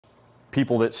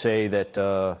people that say that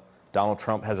Donald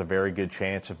Trump has a very good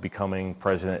chance of becoming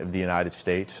president of the United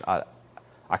States.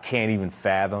 I can't even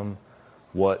fathom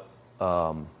what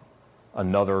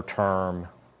another term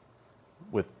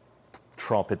with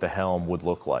Trump at the helm would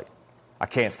look like. I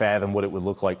can't fathom what it would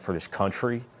look like for this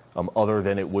country, other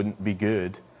than it wouldn't be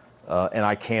good. And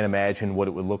I can't imagine what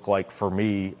it would look like for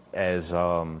me as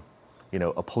a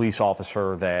police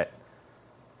officer that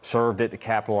served at the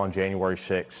Capitol on January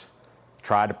 6th,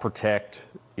 tried to protect,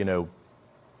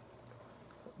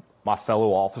 my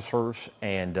fellow officers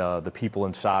and the people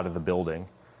inside of the building,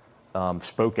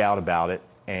 spoke out about it,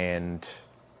 and,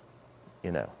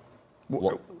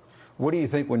 What do you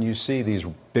think when you see these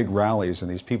big rallies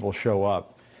and these people show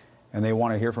up and they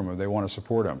want to hear from him, they want to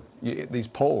support him? These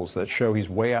polls that show he's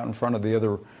way out in front of the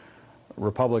other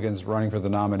Republicans running for the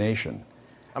nomination.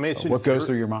 I mean, what goes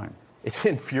through your mind? It's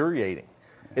infuriating.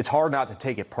 It's hard not to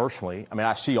take it personally. I mean,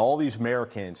 I see all these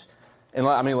Americans, and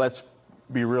I mean, let's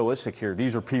be realistic here.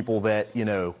 These are people that,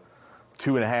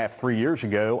 2.5, 3 years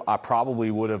ago, I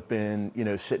probably would have been,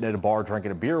 sitting at a bar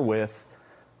drinking a beer with,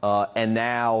 and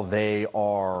now they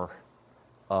are,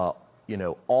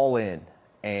 all in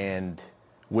and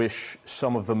wish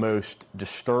some of the most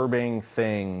disturbing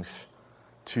things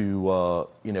to,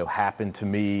 happen to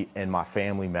me and my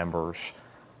family members,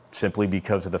 simply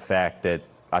because of the fact that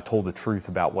I told the truth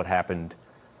about what happened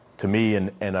to me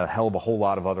and a hell of a whole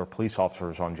lot of other police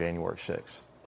officers on January 6th.